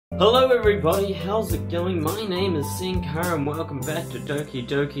Hello everybody, how's it going? My name is Senkara and welcome back to Doki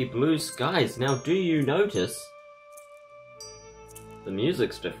Doki Blue Skies. Now do you notice the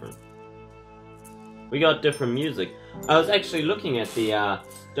music's different? We got different music. I was actually looking at the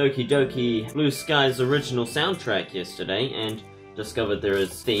Doki Doki Blue Skies original soundtrack yesterday and discovered there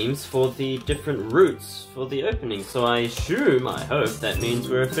is themes for the different routes for the opening. So I hope that means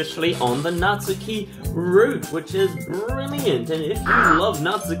we're officially on the Natsuki route, which is brilliant. And if you love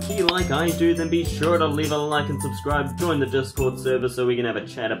Natsuki like I do, then be sure to leave a like and subscribe, join the Discord server so we can have a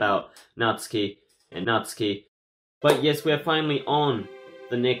chat about Natsuki and Natsuki. But yes, we're finally on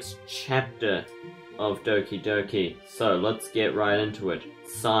the next chapter of Doki Doki. So let's get right into it.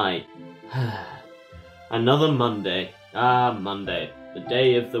 Sigh. Another Monday. Monday. The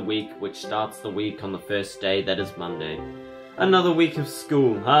day of the week, which starts the week on the first day, that is Monday. Another week of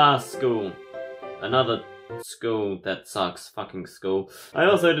school. School. Another school that sucks. Fucking school. I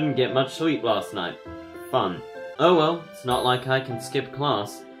also didn't get much sleep last night. Fun. Oh well, it's not like I can skip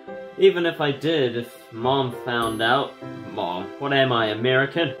class. Even if I did, if Mom found out... Mom, what am I,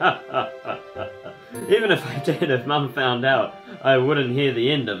 American? Even if I did, if Mum found out, I wouldn't hear the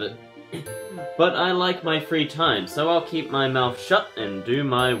end of it. But I like my free time, so I'll keep my mouth shut and do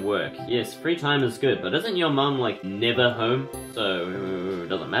my work. Yes, free time is good, but isn't your mum, like, never home? So,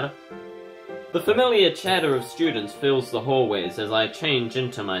 doesn't matter. The familiar chatter of students fills the hallways as I change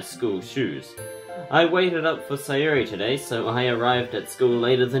into my school shoes. I waited up for Sayori today, so I arrived at school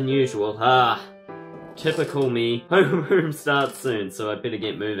later than usual. Typical me. Homeroom starts soon, so I'd better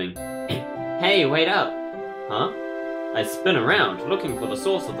get moving. Hey, wait up! Huh? I spin around, looking for the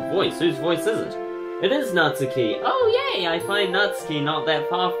source of the voice. Whose voice is it? It is Natsuki. Oh yay! I find Natsuki not that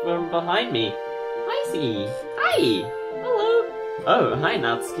far from behind me. Hi! Hello! Oh, hi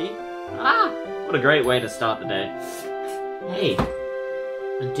Natsuki. What a great way to start the day. Hey,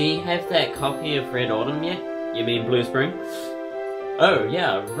 do you have that copy of Red Autumn yet? You mean Blue Spring? Oh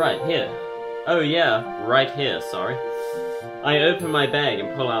yeah, right here. Oh yeah, right here, sorry. I open my bag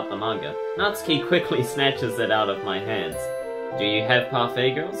and pull out the manga. Natsuki quickly snatches it out of my hands. Do you have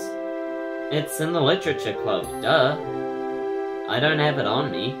Parfait Girls? It's in the literature club, duh. I don't have it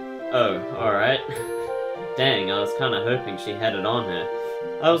on me. Oh, alright. Dang, I was kinda hoping she had it on her.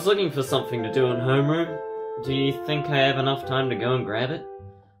 I was looking for something to do in homeroom. Do you think I have enough time to go and grab it?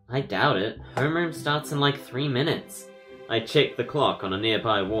 I doubt it. Homeroom starts in like 3 minutes. I check the clock on a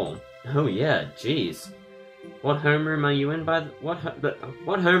nearby wall. Oh yeah, jeez. What homeroom are you in what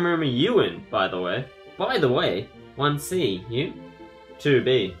homeroom are you in, by the way? By the way, 1C, you?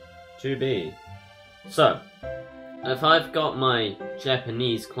 2B. 2B. So, if I've got my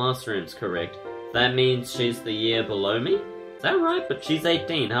Japanese classrooms correct, that means she's the year below me? Is that right? But she's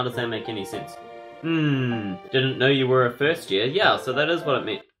 18, how does that make any sense? Didn't know you were a first year. Yeah, so that is what it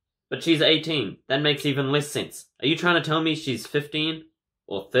meant. But she's 18, that makes even less sense. Are you trying to tell me she's 15?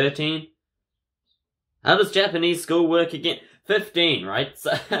 Or 13? How does Japanese school work again? 15, right?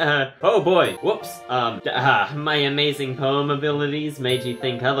 Oh boy, whoops. My amazing poem abilities made you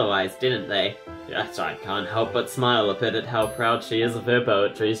think otherwise, didn't they? Yes, I can't help but smile a bit at how proud she is of her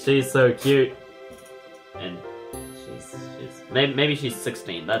poetry. She's so cute. And maybe she's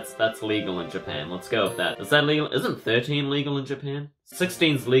 16. That's legal in Japan. Let's go with that. Is that legal? Isn't 13 legal in Japan?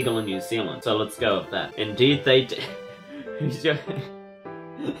 16's legal in New Zealand, so let's go with that. Indeed they did. Who's your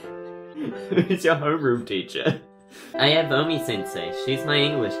homeroom teacher? I have Omi-sensei. She's my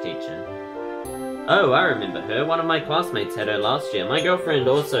English teacher. Oh, I remember her. One of my classmates had her last year. My girlfriend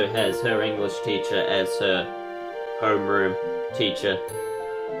also has her English teacher as her homeroom teacher.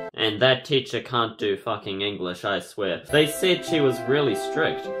 And that teacher can't do fucking English, I swear. They said she was really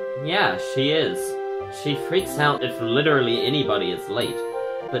strict. Yeah, she is. She freaks out if literally anybody is late.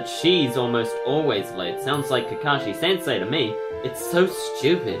 But she's almost always late. Sounds like Kakashi-sensei to me. It's so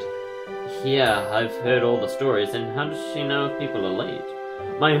stupid. Yeah, I've heard all the stories, and how does she know if people are late?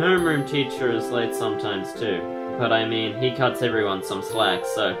 My homeroom teacher is late sometimes too, but I mean, he cuts everyone some slack,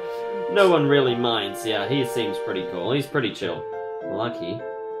 so no one really minds. Yeah, he seems pretty cool. He's pretty chill. Lucky.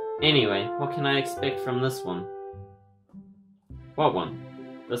 Anyway, what can I expect from this one? What one?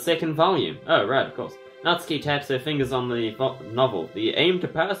 The second volume. Oh, right, of course. Natsuki taps her fingers on the novel. The aim to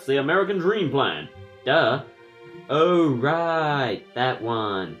pass the American Dream Plan. Duh. Oh, right, that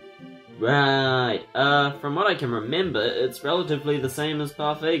one. Right, from what I can remember, it's relatively the same as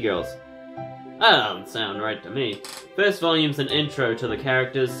Parfait Girls. That doesn't sound right to me. First volume's an intro to the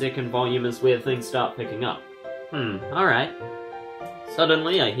characters, second volume is where things start picking up. Alright.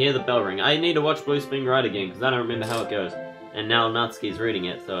 Suddenly, I hear the bell ring. I need to watch Blue Spring Ride again, because I don't remember how it goes. And now Natsuki's reading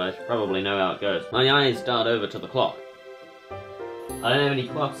it, so I should probably know how it goes. My eyes dart over to the clock. I don't have any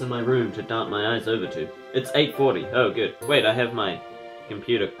clocks in my room to dart my eyes over to. It's 8:40. Oh, good. Wait, I have my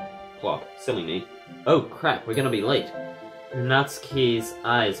computer clock. Silly me. Oh, crap, we're gonna be late. Natsuki's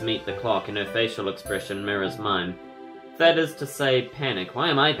eyes meet the clock and her facial expression mirrors mine. That is to say, panic. Why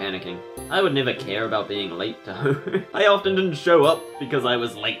am I panicking? I would never care about being late to home. I often didn't show up because I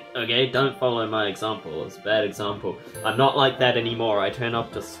was late, okay? Don't follow my example. It's a bad example. I'm not like that anymore. I turn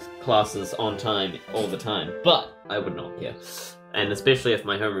up to classes on time all the time. But I would not care. And especially if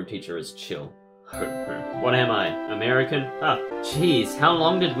my homeroom teacher is chill. What am I? American? Ah, jeez, how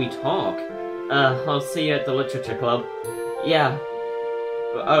long did we talk? I'll see you at the literature club. Yeah.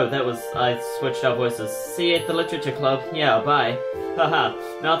 Oh, that was... I switched our voices. See you at the literature club. Yeah, bye. Haha,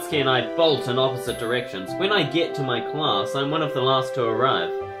 Natsuki and I bolt in opposite directions. When I get to my class, I'm one of the last to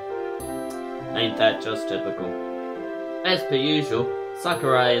arrive. Ain't that just typical? As per usual,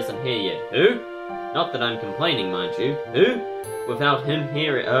 Sakurai isn't here yet. Who? Not that I'm complaining, mind you. Who? Without him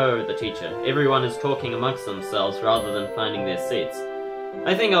here... Oh, the teacher. Everyone is talking amongst themselves rather than finding their seats.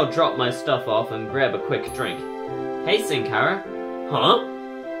 I think I'll drop my stuff off and grab a quick drink. Hey, Senkara. Huh?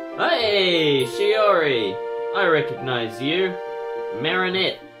 Hey, Sayori! I recognize you.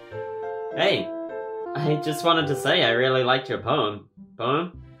 Marinette. Hey, I just wanted to say I really liked your poem.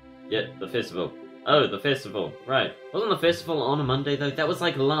 Poem? Yeah, the festival. Oh, the festival. Right. Wasn't the festival on a Monday, though? That was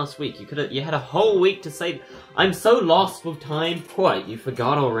like last week. You had a whole week to say... I'm so lost with time. What, you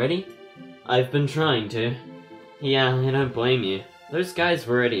forgot already? I've been trying to. Yeah, I don't blame you. Those guys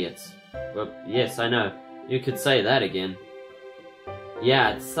were idiots. Well, yes, I know. You could say that again.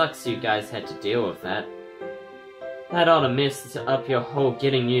 Yeah, it sucks you guys had to deal with that. That ought to mess up your whole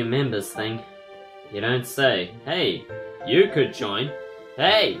getting new members thing. You don't say. Hey, you could join.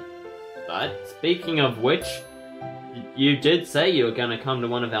 Hey! But, speaking of which, you did say you were gonna come to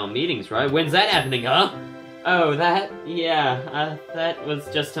one of our meetings, right? When's that happening, huh? Oh, that? Yeah, that was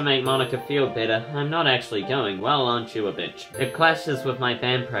just to make Monica feel better. I'm not actually going. Well, aren't you a bitch? It clashes with my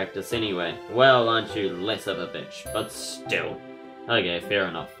band practice anyway. Well, aren't you less of a bitch? But still. Okay, fair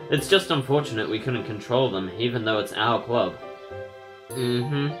enough. It's just unfortunate we couldn't control them, even though it's our club.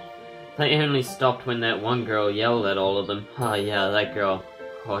 Mm-hmm. They only stopped when that one girl yelled at all of them. Oh yeah, that girl.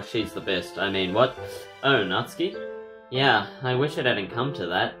 Oh, she's the best. I mean, what? Oh, Natsuki? Yeah, I wish it hadn't come to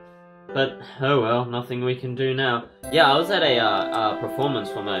that. But, oh well, nothing we can do now. Yeah, I was at a performance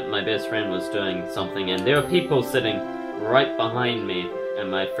where my best friend was doing something, and there were people sitting right behind me and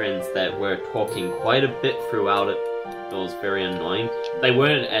my friends that were talking quite a bit throughout it. It was very annoying. They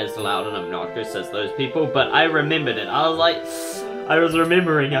weren't as loud and obnoxious as those people, but I remembered it. I was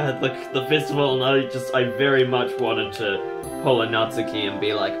remembering the festival, and I very much wanted to pull a Natsuki and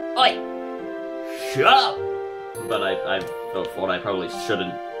be like, "Oi! Shut up!" But I thought I probably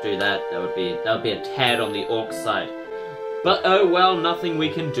shouldn't do that. That would be a tad on the orc side. But oh well, nothing we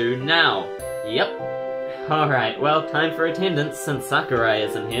can do now. Yep. Alright, well, time for attendance since Sakurai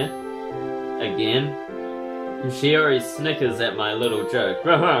isn't here. Again. Sayori snickers at my little joke.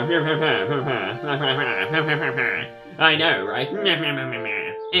 I know, right?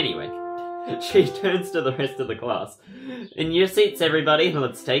 Anyway, she turns to the rest of the class. In your seats, everybody,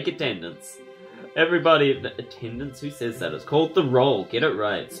 let's take attendance. Everybody, attendance? Who says that? It's called the roll. Get it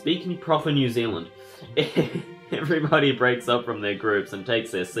right. Speaking proper New Zealand. Everybody breaks up from their groups and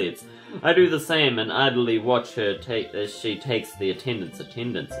takes their seats. I do the same and idly watch her as she takes the attendance.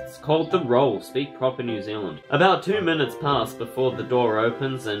 It's called the roll. Speak proper New Zealand. About 2 minutes pass before the door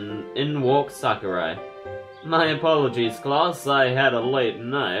opens and in walks Sakurai. My apologies, class. I had a late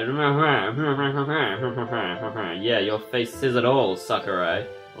night. Yeah, your face says it all, Sakurai.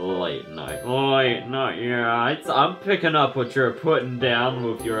 Late night, yeah, I'm picking up what you're putting down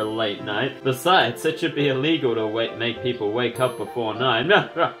with your late night. Besides, it should be illegal to make people wake up before 9.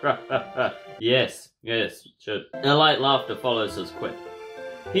 Yes, should. A light laughter follows his quip.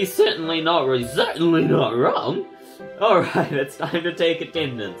 He's certainly not wrong. Alright, it's time to take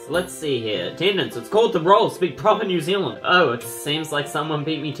attendance. Let's see here. Attendance, it's called the roll. Speak proper New Zealand. Oh, it seems like someone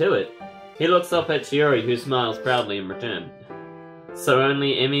beat me to it. He looks up at Sayori, who smiles proudly in return. So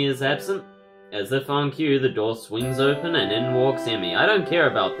only Emmy is absent? As if on cue, the door swings open and in walks Emmy. I don't care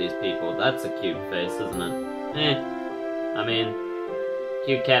about these people. That's a cute face, isn't it? I mean,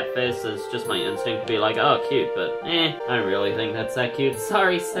 cute cat face is just my instinct to be like, oh, cute, but I don't really think that's that cute.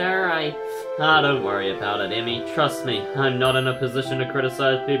 Sorry, sir, don't worry about it, Emmy. Trust me, I'm not in a position to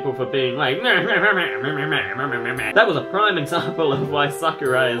criticize people for being like... That was a prime example of why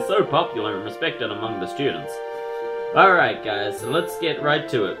Sakurai is so popular and respected among the students. Alright guys, let's get right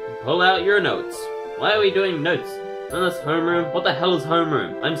to it. Pull out your notes. Why are we doing notes? In this homeroom? What the hell is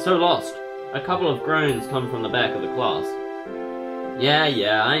homeroom? I'm so lost. A couple of groans come from the back of the class.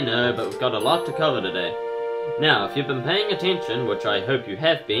 Yeah, I know, but we've got a lot to cover today. Now, if you've been paying attention, which I hope you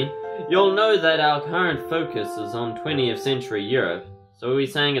have been, you'll know that our current focus is on 20th century Europe. So are we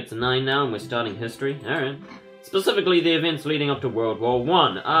saying it's 9 now and we're starting history? Alright. Specifically the events leading up to World War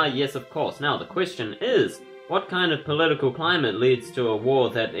I. Ah, yes, of course. Now, the question is, what kind of political climate leads to a war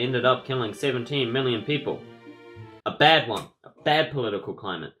that ended up killing 17 million people? A bad one. A bad political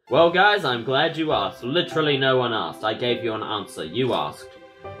climate. Well, guys, I'm glad you asked. Literally no one asked. I gave you an answer. You asked.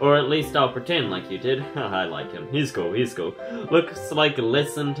 Or at least I'll pretend like you did. I like him. He's cool, he's cool. Looks like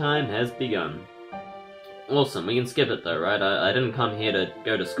lesson time has begun. Awesome, we can skip it though, right? I didn't come here to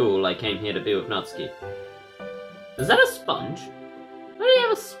go to school, I came here to be with Natsuki. Is that a sponge? Why do you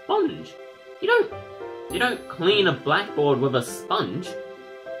have a sponge? You don't clean a blackboard with a sponge.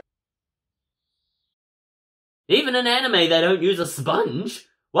 Even in anime they don't use a sponge.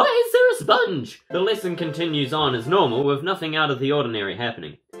 Why is there a sponge? The lesson continues on as normal with nothing out of the ordinary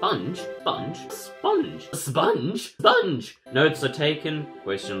happening. Sponge, sponge, sponge, sponge, sponge. Notes are taken,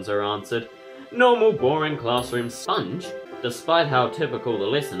 questions are answered. Normal, boring classroom sponge. Despite how typical the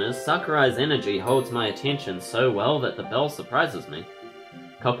lesson is, Sakurai's energy holds my attention so well that the bell surprises me.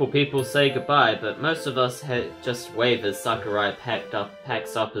 Couple people say goodbye, but most of us just wave as Sakurai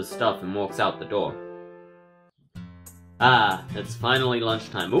packs up his stuff and walks out the door. Ah, it's finally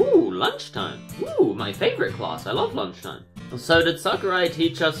lunchtime. Ooh, lunchtime. Ooh, my favorite class. I love lunchtime. So did Sakurai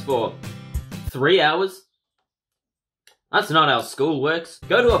teach us for 3 hours? That's not how school works.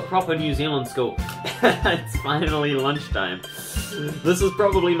 Go to a proper New Zealand school. It's finally lunchtime. This is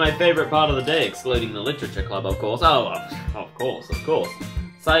probably my favorite part of the day, excluding the literature club, of course. Oh, of course.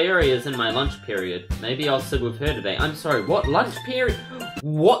 Sayori is in my lunch period. Maybe I'll sit with her today. I'm sorry, what lunch period?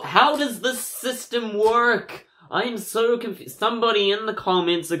 What? How does this system work? I am so confused. Somebody in the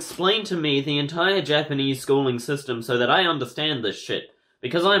comments explain to me the entire Japanese schooling system so that I understand this shit.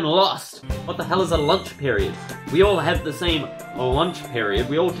 Because I'm lost. What the hell is a lunch period? We all have the same lunch period.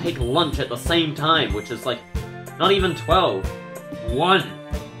 We all take lunch at the same time, which is like, not even 12. 1?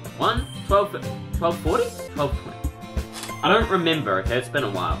 12, 12:40? 12:20. I don't remember, okay? It's been a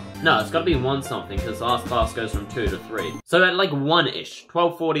while. No, it's gotta be 1 something, because last class goes from 2 to 3. So at like 1-ish,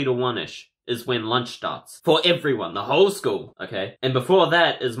 12:40 to 1-ish. Is when lunch starts. For everyone, the whole school, okay? And before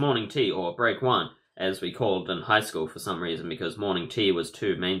that is morning tea, or break 1, as we called in high school for some reason, because morning tea was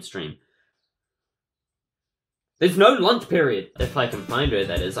too mainstream. There's no lunch period, if I can find where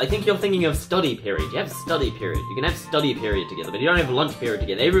that is. I think you're thinking of study period. You have study period. You can have study period together, but you don't have lunch period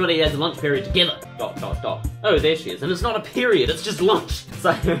together. Everybody has lunch period together. ... Oh, there she is. And it's not a period, it's just lunch.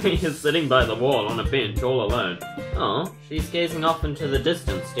 Sayori is sitting by the wall on a bench all alone. Oh, she's gazing off into the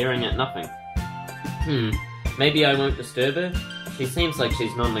distance, staring at nothing. Maybe I won't disturb her? She seems like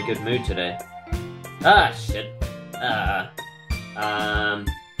she's not in a good mood today. Ah, shit.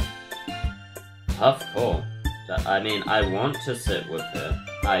 Tough call. I mean, I want to sit with her.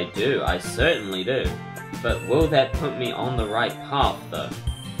 I do, I certainly do. But will that put me on the right path, though?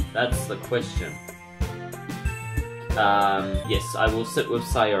 That's the question. Yes, I will sit with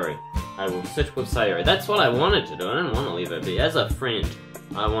Sayori. I will sit with Sayori. That's what I wanted to do. I didn't want to leave her be. As a friend,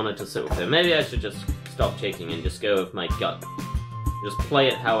 I wanted to sit with her. Maybe I should just stop checking and just go with my gut. Just play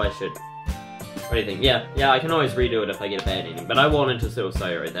it how I should. What do you think? Yeah, I can always redo it if I get a bad ending. But I wanted to sit with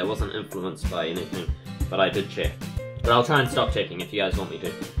Sayori. That wasn't influenced by anything. But I did check. But I'll try and stop checking if you guys want me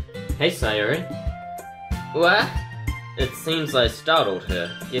to. Hey, Sayori. What? It seems I startled her.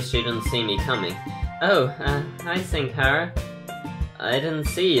 Guess she didn't see me coming. Oh, hi, Senkara. I didn't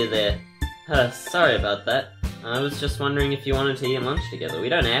see you there. Sorry about that. I was just wondering if you wanted to eat lunch together. We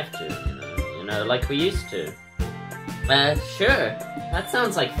don't have to, you know, like we used to. Sure. That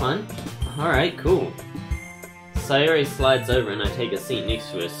sounds like fun. Alright, cool. Sayori slides over and I take a seat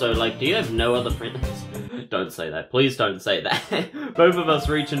next to her. So, like, do you have no other friends? Don't say that. Please don't say that. Both of us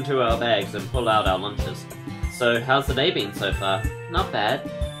reach into our bags and pull out our lunches. So, how's the day been so far? Not bad.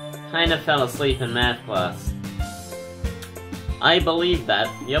 Kinda fell asleep in math class. I believe that.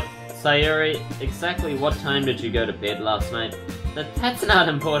 Yep. Sayori, exactly what time did you go to bed last night? That's not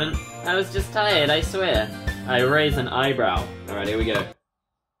important. I was just tired, I swear. I raise an eyebrow. Alright, here we go.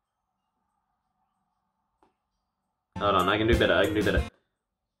 Hold on, I can do better.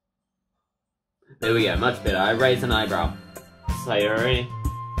 There we go, much better. I raise an eyebrow. Sayori.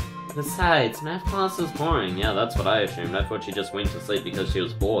 Besides, math class is boring. Yeah, that's what I assumed. I thought she just went to sleep because she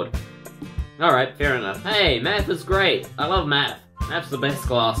was bored. Alright, fair enough. Hey, math is great. I love math. Math's the best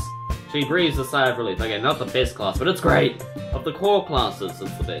class. She breathes a sigh of relief. Okay, not the best class, but it's great. Of the core classes,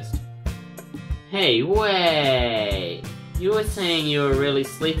 it's the best. Hey, wait. You were saying you were really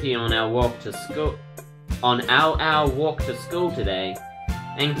sleepy on our walk to school. on our walk to school today,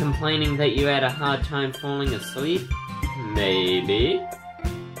 and complaining that you had a hard time falling asleep? Maybe.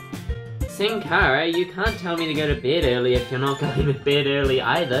 Senkara, you can't tell me to go to bed early if you're not going to bed early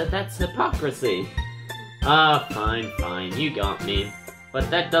either. That's hypocrisy. Ah, fine, you got me. But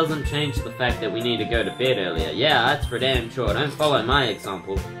that doesn't change the fact that we need to go to bed earlier. Yeah, that's for damn sure. Don't follow my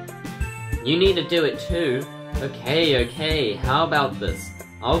example. You need to do it too. Okay, how about this?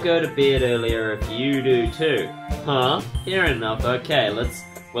 I'll go to bed earlier if you do too. Huh? Fair enough, okay,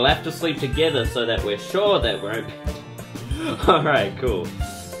 we'll have to sleep together so that we're sure that we're in bed. Alright, cool. ...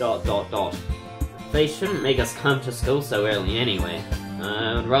 They shouldn't make us come to school so early anyway.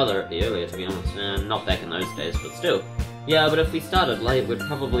 I'd rather it be earlier, to be honest. Not back in those days, but still. Yeah, but if we started late, we'd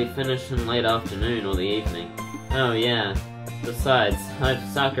probably finish in late afternoon or the evening. Oh yeah. Besides, I've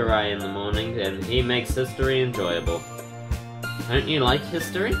Sakurai in the morning, and he makes history enjoyable. Don't you like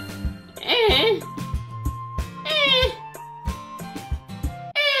history?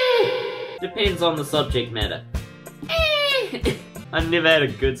 Depends on the subject matter. I never had a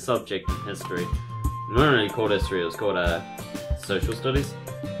good subject in history. Not really called history, it was called social studies.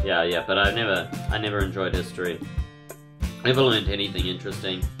 Yeah, but I never enjoyed history. Never learned anything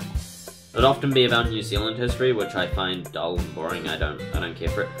interesting. It'd often be about New Zealand history, which I find dull and boring. I don't care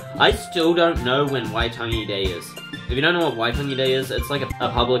for it. I still don't know when Waitangi Day is. If you don't know what Waitangi Day is, it's like a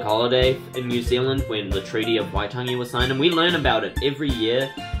public holiday in New Zealand when the Treaty of Waitangi was signed, and we learn about it every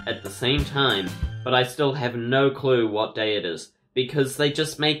year at the same time, but I still have no clue what day it is, because they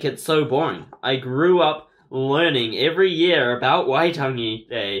just make it so boring. I grew up learning every year about Waitangi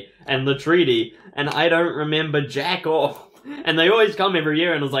Day and the treaty, and I don't remember jack all. And they always come every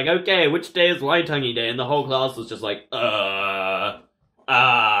year, and it's like, okay, which day is Waitangi Day? And the whole class was just like, I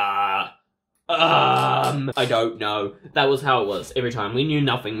don't know. That was how it was every time. We knew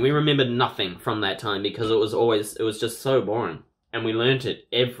nothing. We remembered nothing from that time because it was just so boring. And we learnt it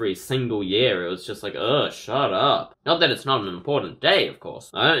every single year. It was just like, shut up. Not that it's not an important day, of course.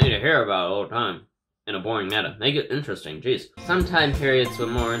 I don't need to hear about it all the time in a boring manner. Make it interesting, jeez. Some time periods were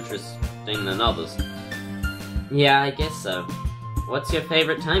more interesting than others. Yeah, I guess so. What's your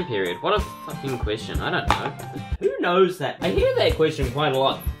favorite time period? What a fucking question. I don't know. Who knows that? I hear that question quite a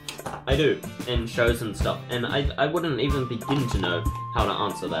lot. I do, in shows and stuff, and I wouldn't even begin to know how to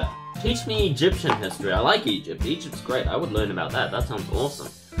answer that. Teach me Egyptian history. I like Egypt. Egypt's great. I would learn about that. That sounds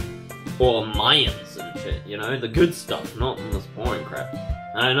awesome. Or Mayans and shit, you know? The good stuff, not this boring crap.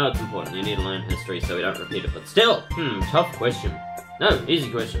 I know it's important. You need to learn history so we don't repeat it, but still! Tough question. No,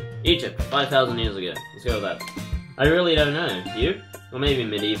 easy question. Egypt, 5,000 years ago. Let's go with that. I really don't know. You? Or maybe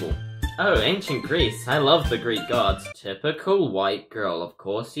medieval. Oh, ancient Greece. I love the Greek gods. Typical white girl, of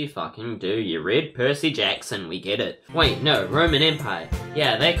course you fucking do. You read Percy Jackson, we get it. Wait, no, Roman Empire.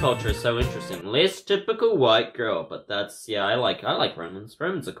 Yeah, their culture is so interesting. Less typical white girl, but that's, yeah, I like Romans.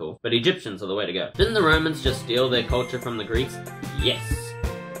 Romans are cool. But Egyptians are the way to go. Didn't the Romans just steal their culture from the Greeks? Yes.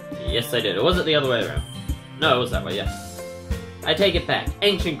 Yes, they did. Or was it the other way around? No, it was that way, yeah. I take it back.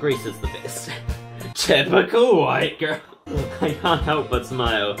 Ancient Greece is the best. Typical white girl. I can't help but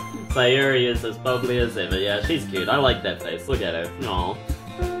smile. Sayori is as bubbly as ever. Yeah, she's cute. I like that face. Look at her. Aww.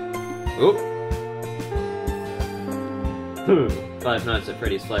 Oop. 5 Nights at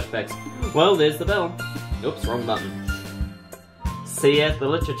Freddy's flashbacks. Well, there's the bell. Oops, wrong button. See you at the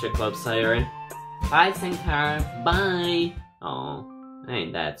Literature Club, Sayori. Bye, Senkara. Bye. Aw,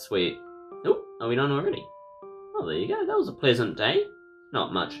 ain't that sweet. Oop, are we done already? Oh, there you go. That was a pleasant day.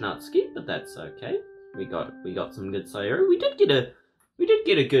 Not much Natsuki, but that's okay. We got some good Sayori. We did get a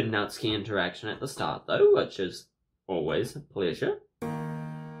good Natsuki interaction at the start though, which is always a pleasure.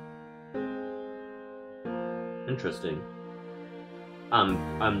 Interesting.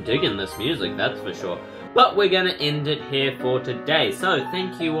 I'm digging this music, that's for sure. But we're gonna end it here for today. So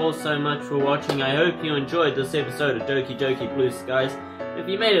thank you all so much for watching. I hope you enjoyed this episode of Doki Doki Blue Skies. If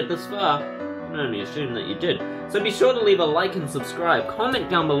you made it this far, I can only assume that you did. So be sure to leave a like and subscribe. Comment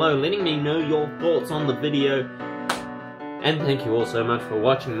down below letting me know your thoughts on the video. And thank you all so much for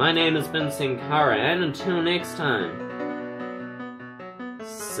watching. My name has been Senkara, and until next time,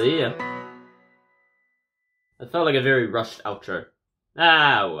 see ya. It felt like a very rushed outro.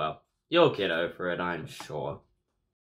 Ah well, you'll get over it, I'm sure.